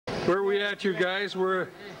Where are we at, you guys? We're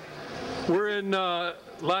in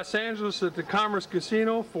Los Angeles at the Commerce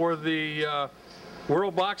Casino for the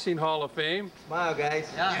World Boxing Hall of Fame. Smile, guys.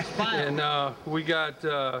 Yeah, smile. And we got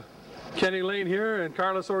Kenny Lane here and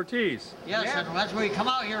Carlos Ortiz. Yes, Yeah. and that's what we come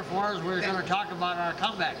out here for, is we're going to talk about our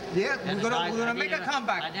comeback. Yeah, And we're I gonna make a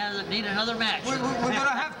comeback. I need another match. We're gonna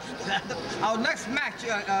have our next match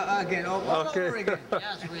again, all Okay. over again.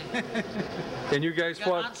 Yes, we And you guys got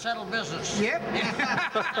fought. unsettled business. Yep.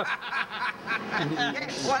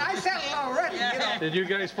 Well, I settled already, you know. And you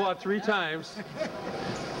guys fought 3 times.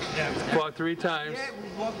 Fought 3 times. Yeah,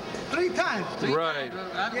 well, 3 times. Right.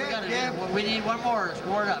 We need one more.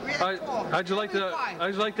 Score it up. We had 4. How'd you like Maybe the 5.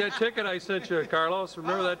 How'd you like that ticket I sent you, Carlos?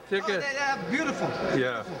 Remember that ticket? Oh, beautiful.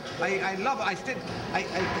 Yeah. I love it.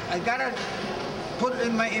 I gotta put it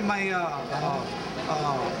in my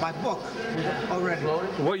my book already.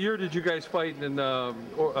 What year did you guys fight in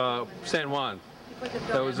San Juan?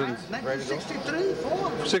 That was in 1963,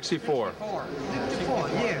 4. 64. 64,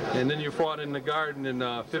 yeah. And then you fought in the Garden in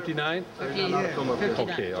 59?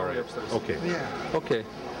 Okay, all right. Okay. Yeah. Okay.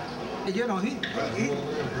 You know, he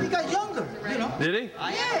got younger, you know. Did he?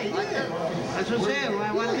 Yeah. That's what I'm saying.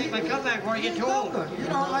 I want to keep my comeback before I get too old. Younger. You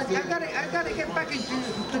know, I gotta get back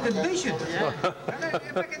into condition. I gotta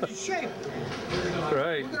get back into shape.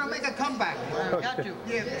 Right. We're gonna make a comeback. Got to.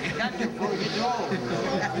 Yeah. Got to before we get too old.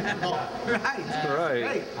 Right. Right.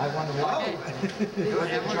 Hey, I want to wow. And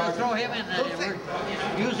we're going to throw him in.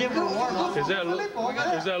 Use him for a warm-up. Is that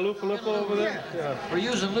Lou Filippo over there? Yeah. We're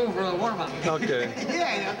using Lou for a warm-up. Okay.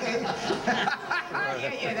 Yeah, okay.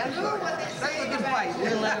 yeah, that's a good fight.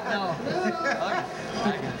 We'll let him know.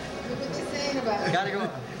 What you saying about it? Gotta go.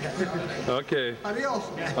 Okay. Adios.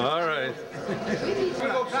 All right. We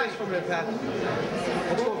go upstairs from there, Pat.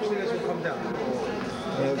 We'll go upstairs and come down.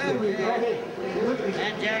 And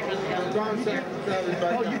Jack was the other.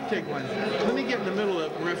 Oh, you take one. Let me get in the middle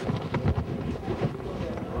of the riff.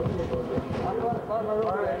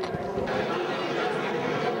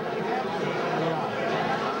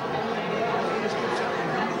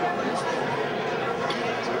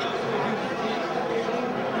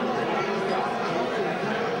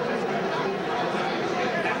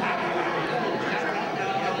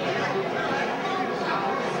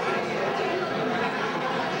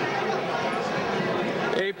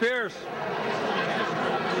 Hey, Pierce.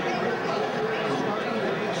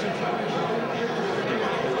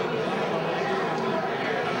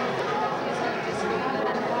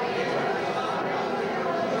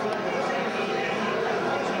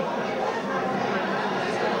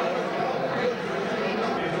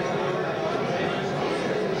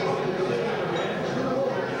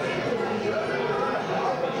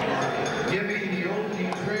 Giving the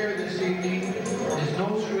opening prayer this evening is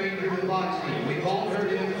no stranger to boxing. We've all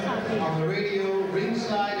heard him on the radio,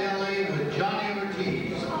 Ringside LA with Johnny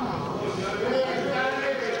Ortiz.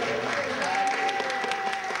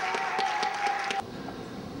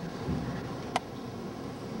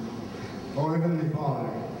 Oh, Heavenly Father,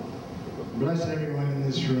 bless everyone in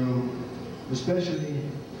this room, especially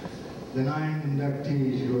the 9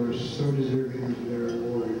 inductees who are so deserving of their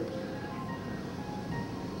award.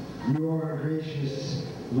 You are a gracious,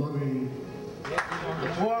 loving, The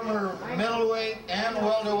former middleweight and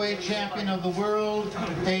welterweight champion of the world,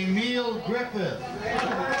 Emil Griffith.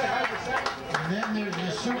 And then there's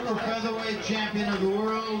the super featherweight champion of the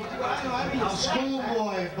world,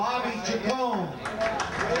 schoolboy Bobby Chacon.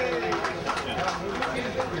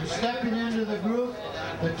 And stepping into the group,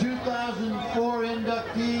 the 2004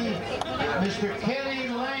 inductee, Mr. Kenny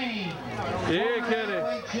Lane, Yeah, Kenny.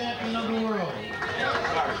 welterweight champion of the world. I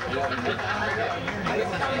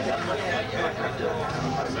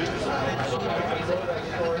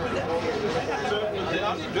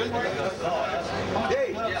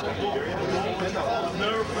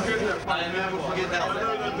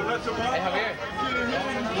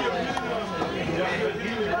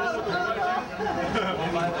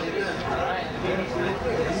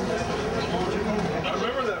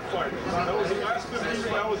remember that fight. That was the last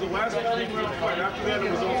 15-round fight. After that,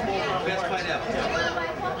 it was all 12-round fights.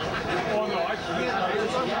 Oh no, I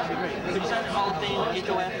Hall of Fame HOF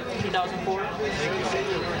 2004.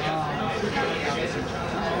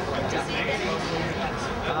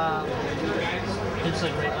 It's a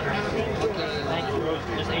great honor. Thank you.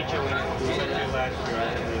 Just HOF.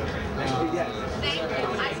 Thank you.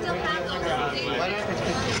 I still have those.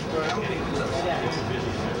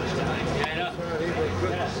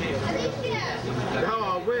 Oh,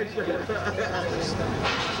 I wish.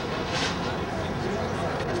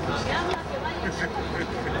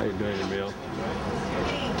 How you doing, Emil?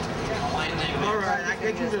 All right, I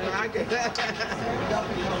get you.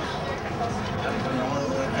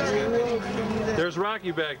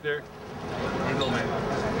 Rocky back there. Here you go, man.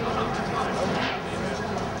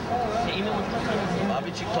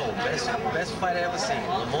 Bobby Chacon, best fight I ever seen.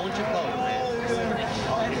 Lamont Chacon, man.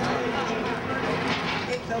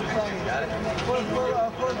 Got it?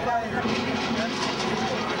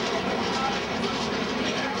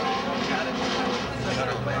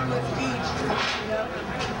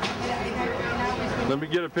 Let me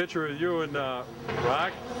get a picture of you and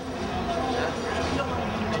Rock.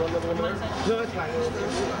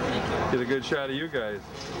 Get a good shot of you guys.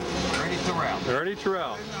 Ernie Terrell. Ernie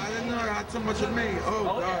Terrell. I didn't know it had so much of me.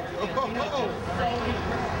 Oh, God.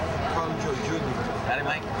 Call him Joe Jr. Got it,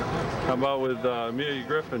 Mike? How about with Amelia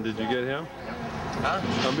Griffin? Did you get him? Huh?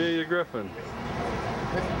 Amelia Griffin.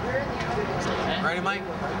 Ready, Mike?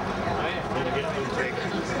 Didn't take it.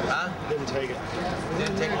 Huh? Didn't take it.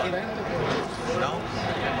 Didn't take one. No?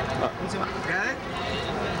 Got it?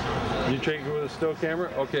 You take it with a still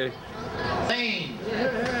camera? Okay. Lane.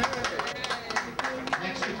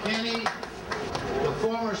 Next to Kenny, the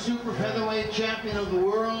former super featherweight champion of the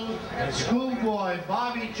world, schoolboy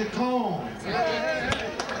Bobby Chacon.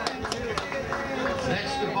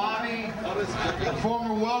 Next to Bobby, the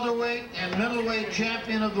former welterweight and middleweight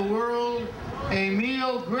champion of the world,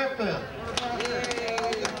 Emil Griffith.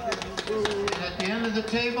 And at the end of the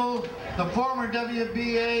table, the former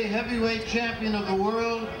WBA heavyweight champion of the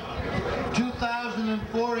world,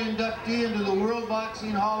 2004 inductee into the World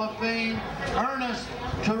Boxing Hall of Fame, Ernest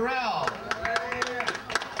Terrell.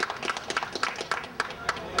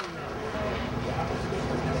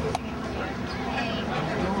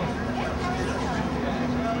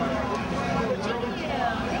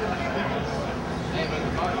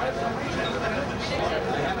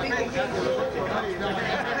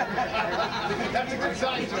 That's a good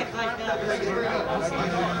sign.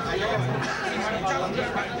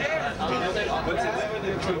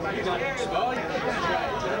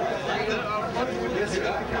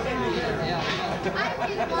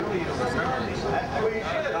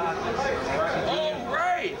 Oh,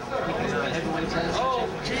 right! Oh,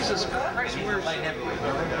 Jesus Christ, we're light heavyweight.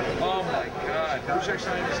 Oh, my God. Who's I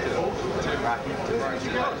signed this to?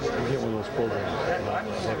 Get one of those programs.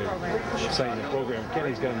 Sign the program.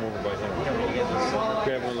 Kenny's got him over by him.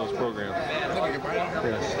 Grab one of those programs.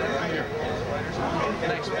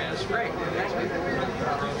 Thanks, man. It's great.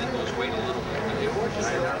 Didn't lose weight a little bit.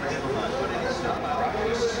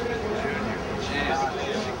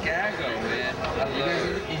 Chicago, man.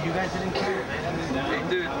 You guys didn't care, man. Hey,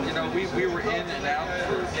 dude, you know, we were in and out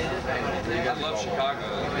for. I love Chicago. I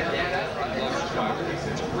love Chicago.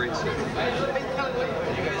 It's a great city.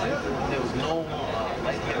 There was no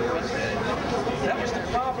light heavyweights there. That was the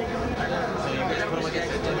problem. So you guys put them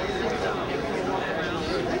against it.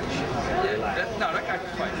 No, that guy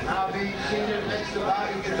can fight. Now being seated next to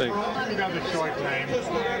Bobby Chacon. Got the short name.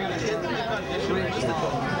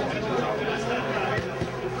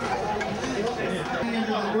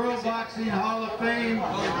 Into the World Boxing Hall of Fame,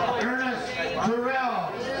 Ernest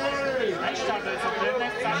Terrell. Next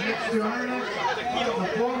to Ernest, the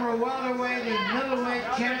former welterweight and middleweight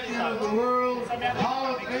champion of the world,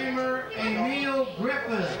 Hall of Famer Emil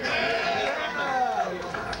Griffith.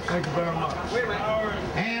 Thank you very much.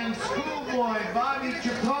 And schoolboy Bobby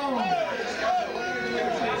Chacon.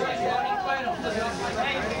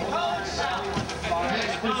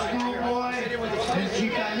 Next to schoolboy and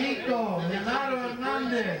Chicanito, Leonardo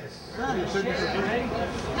Hernandez.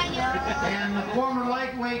 And the former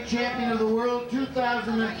lightweight champion of the world,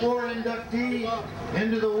 2004 inductee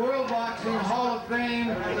into the World Boxing Hall of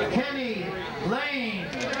Fame, Kenny Lane.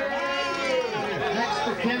 Next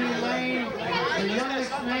to Kenny Lane, the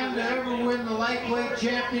youngest man to ever win the lightweight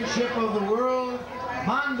championship of the world,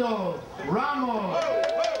 Mando Ramos.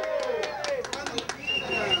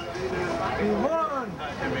 He won!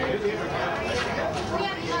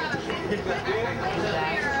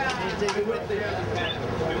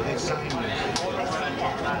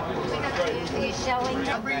 He's showing. I'm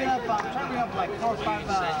trying to bring up like 4 or 5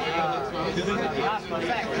 hospital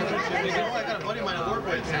facts. I got a buddy of mine I work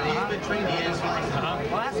with. He's been trained. He is fine.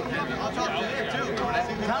 Well, ask him. I'll talk to him too.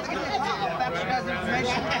 Tell him to get your I'll fax you guys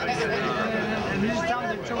information. And you just tell him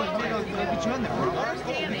to show his video, they'll get you in there.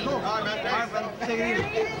 Cool. All right, brother. Take it easy.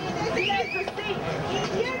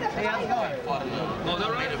 Hey, how's it going? No,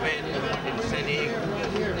 they're right. Event in San Diego.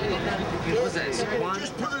 What was that? Squad?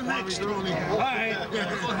 Just put it next, Tony. All right.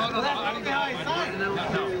 Well, that's the guy I signed. No. I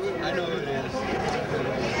know who it is.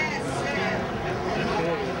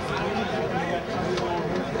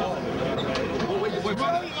 Wait. I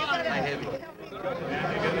heavy.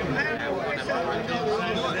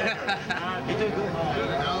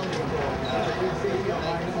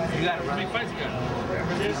 You got it, right?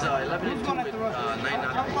 He's 11 and 2 with 9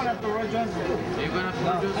 knockouts. I'm going after Roy Jones. Are you going after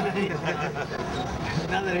Roy Jones?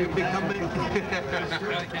 Now that he's become big.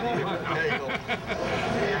 There you go.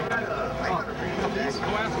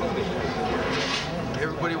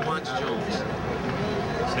 Everybody wants Jones.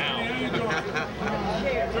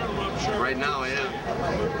 Right now, yeah.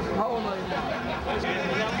 How old are you?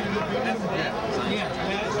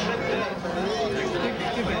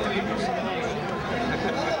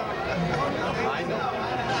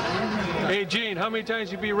 Hey, Gene, how many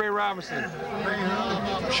times you beat Ray Robinson?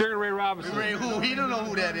 Sugar Ray Robinson. Ray who? He don't know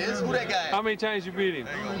who that is. Who that guy? How many times you beat him?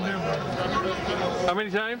 How many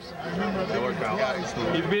times?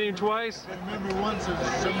 You beat him twice? I remember once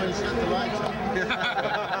somebody set the lights on.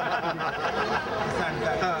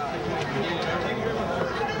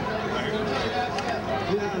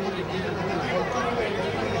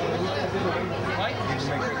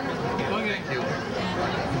 Thank you.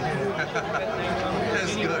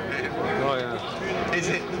 That's good, man. Oh, yeah.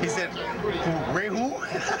 He said, who? Ray who?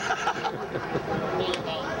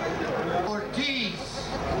 Ortiz.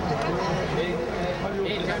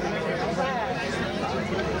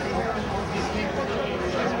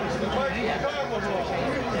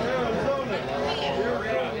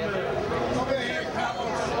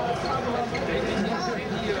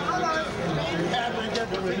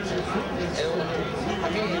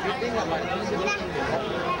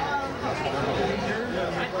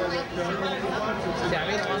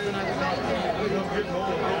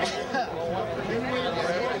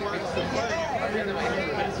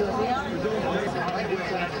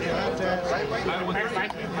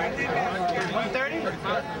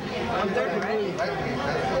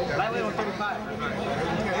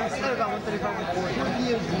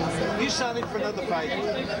 You signed for another fight.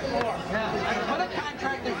 Put a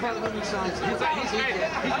contract in front of him and sign.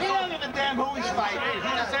 He don't even damn who he's fighting.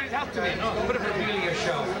 Put it for the beginning of the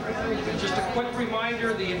show. Just a quick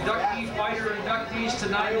reminder, the fighter inductees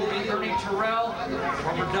tonight will be Ernie Terrell,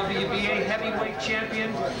 former WBA heavyweight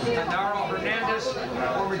champion, Naro Hernandez,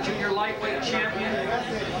 former junior lightweight champion,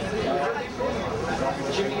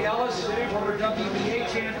 Jimmy Ellis, former WBA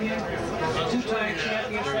champion, two-time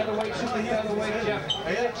champion, featherweight, super featherweight champion.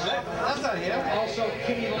 Also,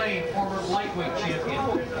 Kenny Lane, former lightweight champion.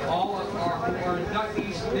 All of our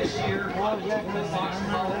inductees this year, Ultimate Boxing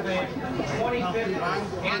Hall of Fame, 25th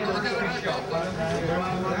anniversary show.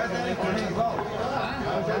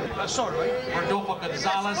 Rodolfo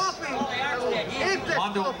Gonzalez,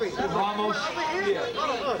 Armando Ramos,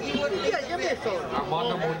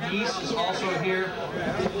 Armando Moniz is also here.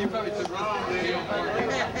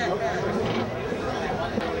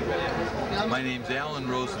 My name's Alan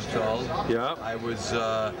Rosenthal. Yeah. I was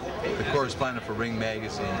the correspondent for Ring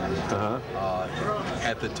Magazine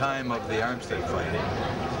at the time of the Armstead fighting.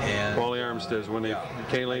 And Paulie Armstead, when they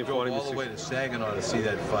Kenny Lane fought him all the way to Saginaw to see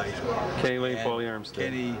that fight. Kenny Lane, Paulie Armstead.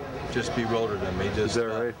 Kenny just bewildered him. He just is that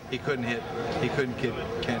right? He couldn't hit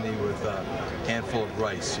Kenny with a handful of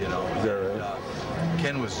rice, you know. Is that right?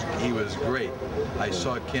 Ken was great. I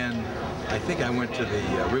saw Ken. I think I went to the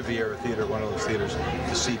Riviera Theater, one of those theaters,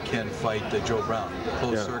 to see Ken fight Joe Brown,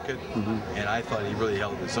 closed circuit, and I thought he really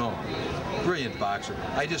held his own. Brilliant boxer.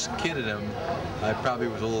 I just kidded him. I probably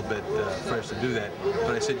was a little bit fresh to do that,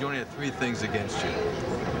 but I said, you only had 3 things against you.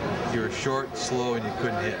 You were short, slow, and you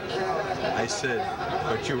couldn't hit. I said,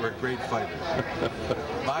 but you were a great fighter.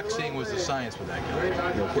 Boxing was the science with that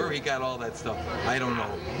guy. Where he got all that stuff, I don't know.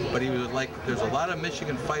 But he was like, there's a lot of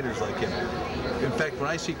Michigan fighters like him. In fact, when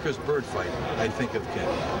I see Chris Bird fight, I think of Ken.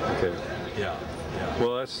 Okay. Yeah.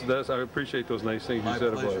 Well, that's I appreciate those nice things you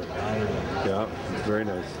said about it. Yeah, very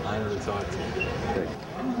nice. Honor to talk to you. Thanks.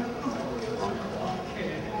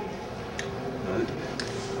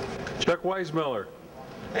 Chuck Weismiller.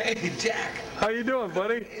 Hey, Jack. How you doing,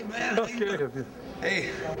 buddy? Hey, man. Okay.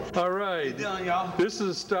 Hey. All right. How you doing, y'all? This is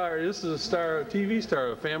a star, TV star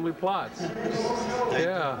of Family Plots.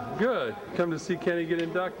 Yeah, good. Come to see Kenny get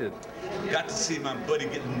inducted. Got to see my buddy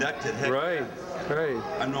get inducted. Heck, right.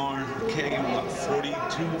 I've known Kenny, what,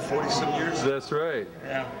 40-some years? That's right.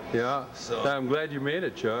 Yeah. Yeah. So I'm glad you made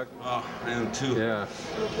it, Chuck. Oh, I am too. Yeah.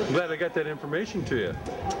 I'm glad I got that information to you.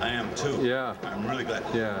 I am too. Yeah. I'm really glad.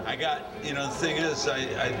 Yeah. I got, you know, the thing is,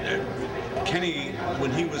 Kenny,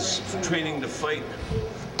 when he was training to fight,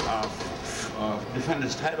 defend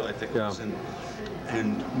his title, I think it was,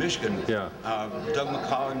 in Michigan. Yeah. Doug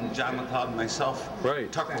McLeod, John McLeod, and myself.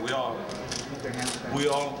 Right. Tucker, we all, you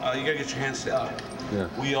gotta get your hands up. Yeah.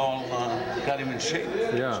 We all got him in shape.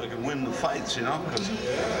 Yeah. So he could win the fights, you know.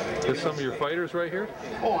 There's some of your fighters right here?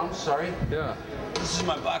 Oh, I'm sorry. Yeah. This is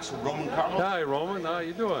my boxer, Roman Carlos. Hi, Roman. How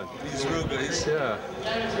you doing? He's real good.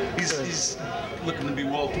 He's looking to be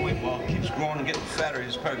welterweight. Well, keeps growing and getting fatter.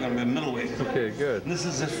 He's probably going to be a middleweight. Okay, good. And this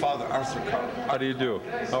is his father, Arthur Carlos. How do you do?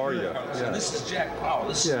 How are you? Yeah. And this is Jack Powell.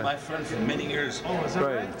 This is my friend for many years. Oh, is that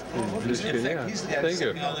right? In fact, he's the guy that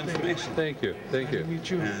sent me all the information. Thank you. Thank you. Meet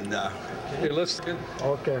you. And here, let's.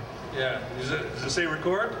 Okay. Yeah. Does it say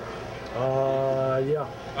record? Yeah.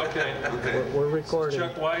 Okay. We're recording.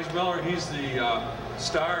 Chuck Weismiller, he's the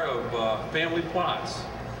star of Family Plots.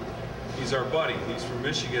 He's our buddy. He's from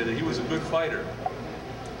Michigan, and he was a good fighter.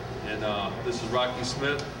 And this is Rocky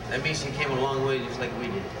Smith. That means he came a long way, just like we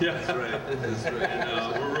did. Yeah, that's right. That's right.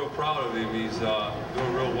 And we're real proud of him. He's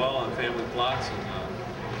doing real well on Family Plots,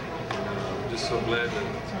 and just so glad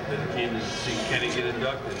that he came to see Kenny get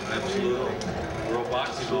inducted. Absolutely. World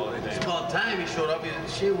Boxing Hall of Fame. It's about time he showed up. He didn't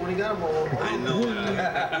shit when he got him all. I know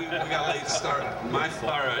that. we got a late start. My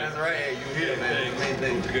fault. All right. That's right. Hey, you here, man. Thanks.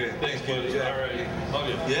 Thanks. Good. Thanks, buddy. All right. Love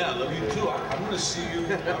you. Yeah, I love you too. I'm going to see you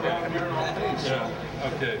around here all day. So. Yeah.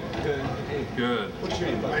 Okay. Good. What's your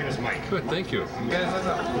name? My name is Mike. Good. Thank you. You guys, what's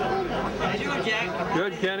up? How you doing, Jack?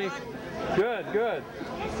 Good, Kenny. Good. Good.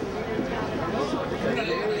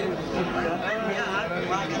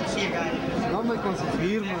 No me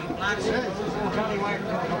confirman.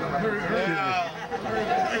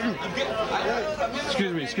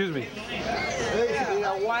 Excuse me.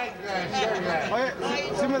 Oye,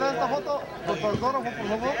 ¿sí me da esta foto? ¿Fotógrafo, por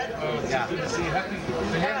favor? Ya. ¿Ya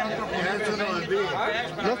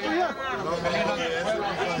estoy ya?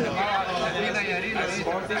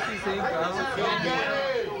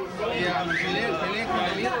 Peleé con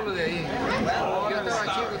el ídolo de ahí. Yo estaba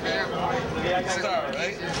chico, Star,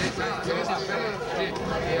 right?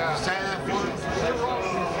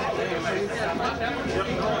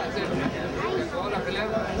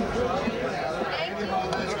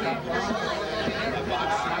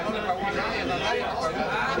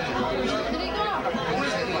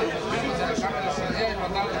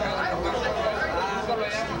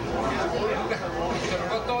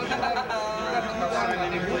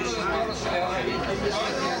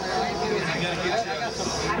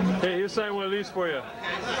 Hey, here's sign one of these for you. You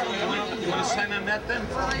want to sign on that then?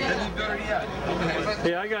 Then you better, yeah. Okay.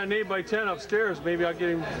 Hey, I got an 8x10 upstairs. Maybe I'll get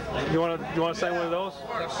him. You want to sign one of those?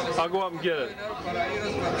 I'll go up and get it.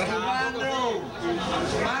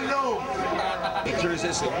 Mando! He turns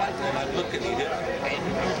this and I look and he hit.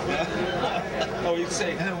 Oh, he'd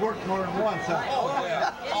say. And it worked more than once, huh? Oh,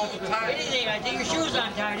 yeah. All the time. Anything, I take your shoes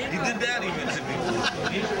on tight. He did that even to me.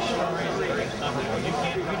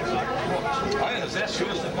 That's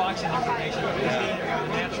just the boxing information.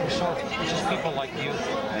 Natural source, just people like you.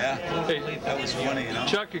 Yeah. Hey, that was funny, you know.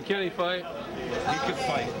 Chuck, could Kenny fight? He could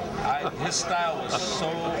fight. His style was so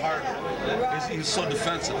hard. He was so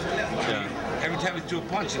defensive. Yeah. Every time he threw a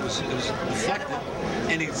punch, it was deflected,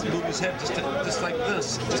 and he'd move his head just like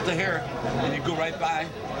this, just a hair, and he'd go right by.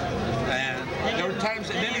 And there were times,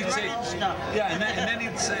 and then he'd say, yeah, and then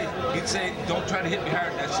he'd say, don't try to hit me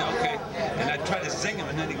hard. And I'd say, okay. And I'd try to zing him,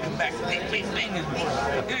 and then he'd come back, bang, bang, bang, and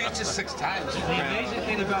it's just 6 times. The amazing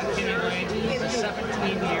thing about Kenny Lane is a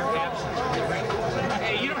 17-year absence from the ring.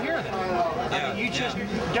 Hey, you don't hear that. I mean, you just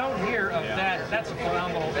don't hear of that. That's a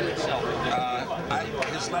phenomenal in itself.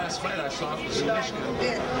 His last fight I saw was in Michigan.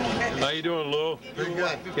 How you doing, Lou? Pretty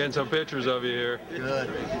good. Getting some pictures of you here. Good.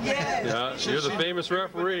 Yeah, you're the famous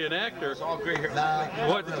referee and actor. All great hair.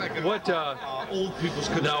 What Old people's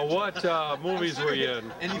now what movies were you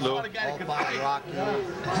in, And he Lou? fought a guy that could fight. Rocky,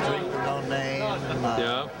 Street with No Name.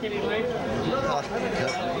 Yeah.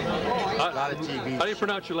 A lot of TV. How do you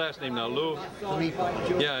pronounce your last name now, Lou?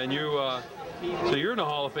 Filippo. Yeah, and you. So you're in the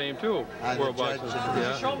Hall of Fame too, I'm World the judge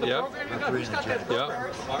Boxing. of the Yeah, referee and judge.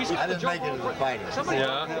 yeah. I didn't make it as a fighter.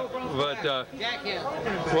 Yeah, but Jack is.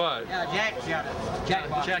 what?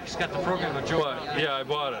 Yeah, Jack's got the program with Joe. What? Yeah, I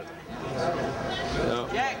bought it. Yeah.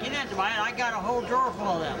 Jack, you didn't buy it. I got a whole drawer full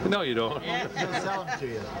of them. No, you don't. They'll sell them to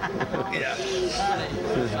you. Yeah.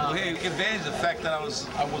 Well, hey, take advantage of the fact that I was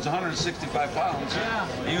 165 pounds.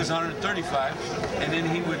 He was 135, and then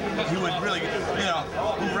he would really,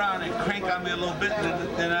 move around and crank on me a little bit, and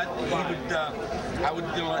then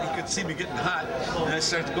he could see me getting hot, and I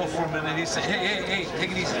started to go for him, and then he'd say, hey,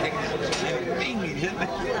 take it easy, and bang, he'd hit me.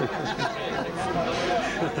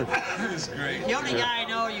 It was great. The only guy I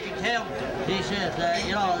know you can tell. He says,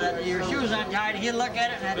 you know, that your shoes untied. He'll look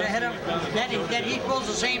at it and hit him. Then he pulls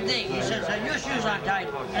the same thing. He says, your shoes untied.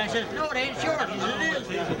 And I says, no, it ain't yours. He says, it is.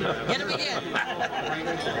 Hit him again.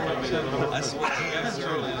 That's what you guys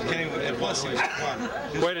earlier. And plus, he was fun.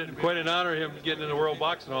 Quite an honor him getting in the World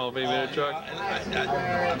Boxing Hall of Fame, isn't it, Chuck?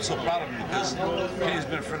 I'm so proud of him because Kenny's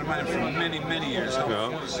been a friend of mine for many, many years.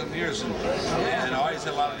 Yeah. 40-some years, and I always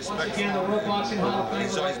had a lot of respect for him.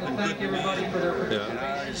 He's always been good to me.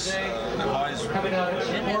 Yeah.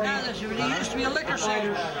 He used to be a liquor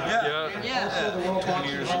salesman. Yeah. 20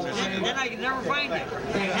 years. Then I could never find him.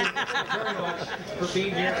 For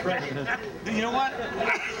being here, Freddie. You know what?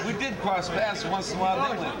 We did cross paths once in a while,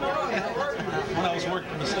 didn't we? When I was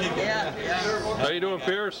working in Muskegon. Yeah. How you doing,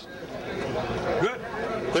 Pierce? Good.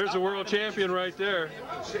 There's a world champion right there.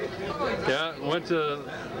 Yeah, went to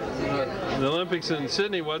the Olympics in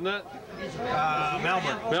Sydney, wasn't it?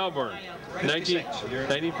 Melbourne.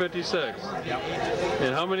 1956. Yep.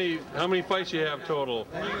 And how many fights you have total?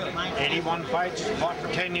 81 fights, fought for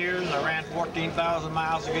 10 years. I ran 14,000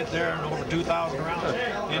 miles to get there and over 2,000 rounds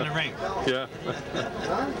in the ring. Yeah.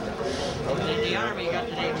 The Army got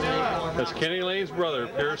the name. That's Kenny Lane's brother,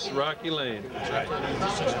 Pierce Rocky Lane. That's right.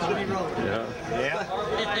 Yeah.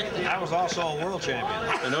 Yeah. I was also a world champion.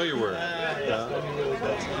 I know you were. Yeah.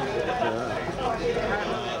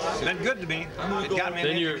 It's been good to me. It got me an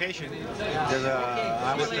education. Because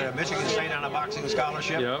I went to Michigan State on a boxing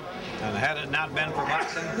scholarship. Yeah. And had it not been for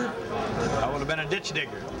boxing, I would have been a ditch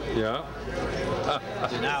digger. Yeah.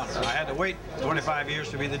 Now, I had to wait 25 years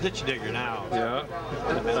to be the ditch digger now. Yeah.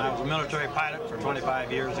 And I was a military pilot for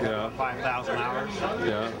 25 years, I got about 5,000 hours.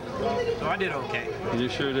 Yeah. So I did okay. You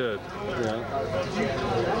sure did. Yeah.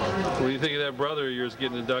 What do you think of that brother of yours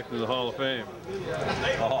getting inducted into the Hall of Fame?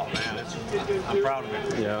 Oh, man, I'm proud of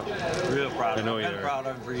him. Yeah. Real proud of him. I know you I've been are. proud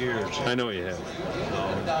of him for years. I know you have.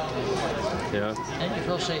 Yeah. Then you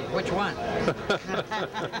will say, which one?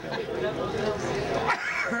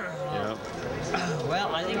 Yeah.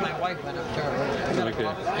 Well, I think my wife went up to her. Okay.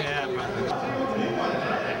 Yeah.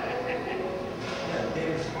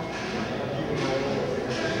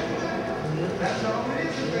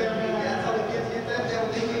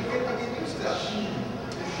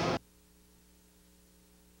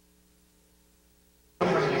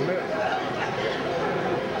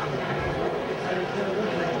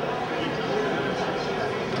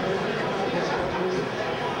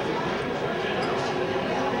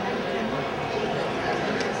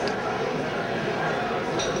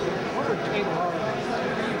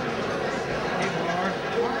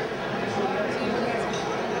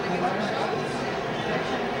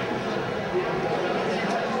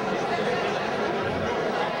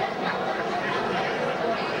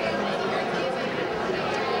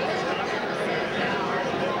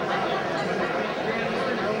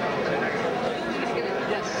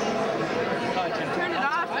 Turn it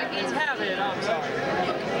off. I can't have it. I'm sorry.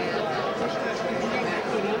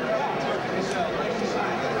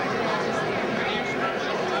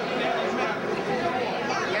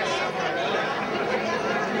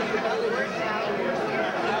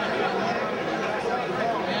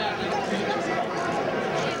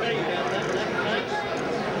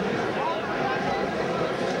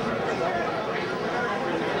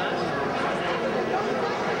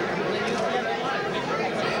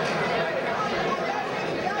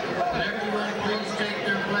 Everyone, please take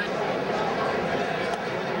their place.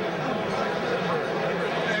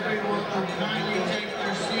 Everyone will kindly take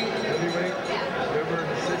their seat.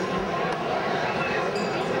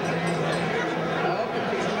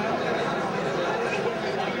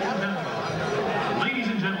 Ladies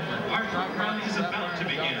and gentlemen, our program is about to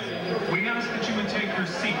begin. We ask that you would take your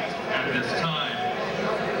seat at this time.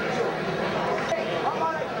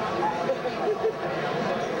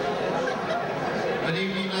 Good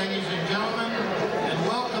evening, ladies and gentlemen, and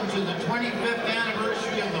welcome to the 25th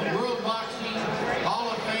anniversary of the World Boxing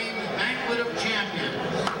Hall of Fame Banquet of Champions.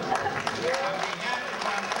 On behalf of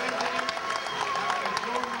our president, Dr.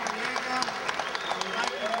 Joe Noriega, I would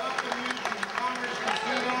like to welcome you to the Commerce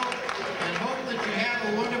Casino and hope that you have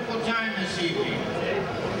a wonderful time this evening.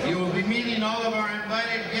 You will be meeting all of our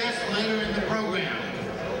invited guests later in the program.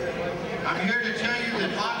 I'm here to tell you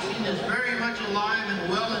that boxing is very much alive and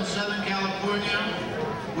well in Southern California,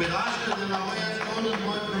 with Oscar de la Hoya's Golden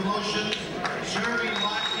Boy Promotions serving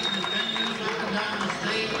boxing in venues up and down the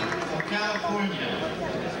state of California.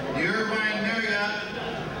 The Irvine Marriott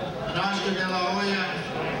and Oscar de la Hoya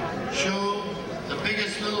show, the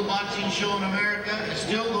biggest little boxing show in America, is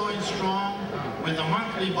still going strong with a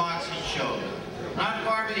monthly boxing show. Not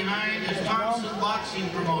far behind is Thompson Boxing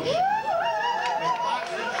Promotion. With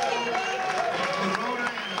boxing shows in Corona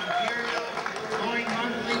and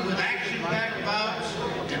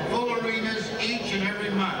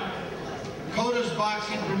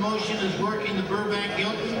is working the Burbank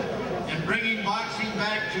Hilton and bringing boxing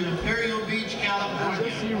back to Imperial Beach,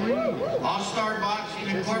 California. All-Star Boxing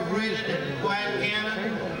Incorporated and Quiet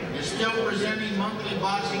Cannon is still presenting monthly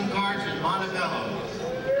boxing cards in Montebello.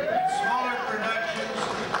 And smaller productions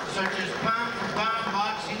such as Pound for Pound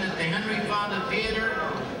Boxing at the Henry Fonda Theater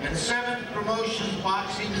and 7 Promotions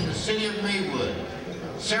Boxing in the city of Maywood.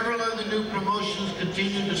 Several other new promotions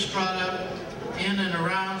continue to sprout up in and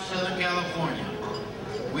around Southern California.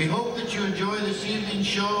 We hope that you enjoy this evening's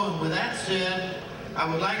show, and with that said, I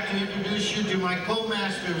would like to introduce you to my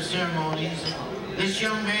co-master of ceremonies. This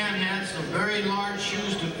young man had some very large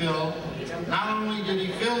shoes to fill. Not only did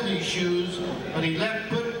he fill these shoes, but he left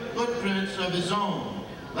footprints of his own.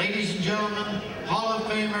 Ladies and gentlemen, Hall of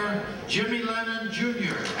Famer Jimmy Lennon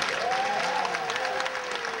Jr.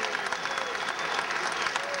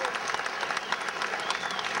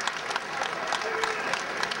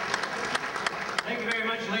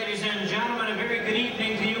 Ladies and gentlemen, a very good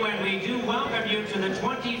evening to you, and we do welcome you to the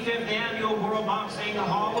 25th Annual World Boxing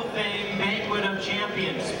Hall of Fame Banquet of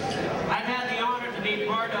Champions. I've had the honor to be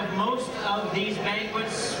part of most of these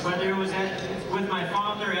banquets, whether it was with my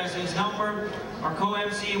father as his helper, or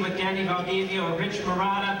co-MC with Danny Valdivia or Rich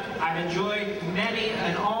Murata. I've enjoyed many,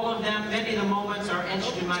 and all of them, many of the moments are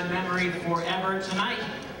etched in my memory forever. Tonight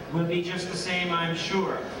will be just the same, I'm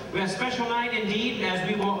sure. We have a special night indeed, as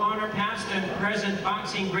we will honor past and present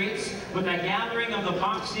boxing greats with a gathering of the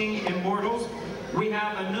boxing immortals. We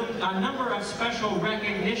have a number of special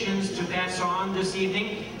recognitions to pass on this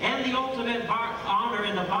evening, and the ultimate honor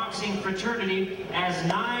in the boxing fraternity, as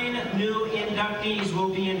 9 new inductees will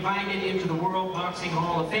be invited into the World Boxing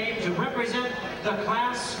Hall of Fame to represent the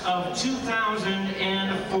class of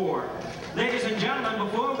 2004. Ladies and gentlemen,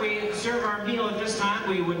 before we serve our meal at this time,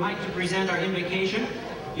 we would like to present our invocation.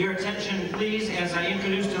 Your attention, please, as I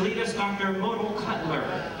introduce to lead us Dr. Model Cutler.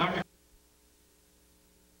 Dr.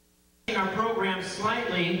 Our program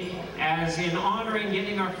slightly as in honoring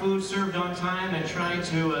getting our food served on time and trying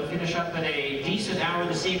to finish up at a decent hour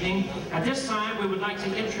this evening. At this time, we would like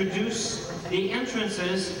to introduce the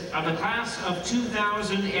entrances of the class of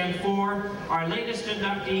 2004, our latest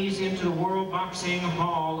inductees into the World Boxing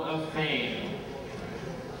Hall of Fame.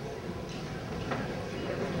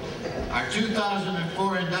 Our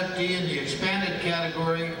 2004 inductee in the expanded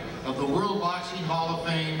category of the World Boxing Hall of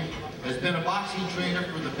Fame has been a boxing trainer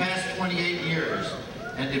for the past 28 years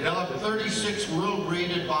and developed 36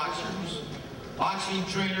 world-rated boxers. Boxing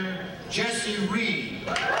trainer Jesse Reed.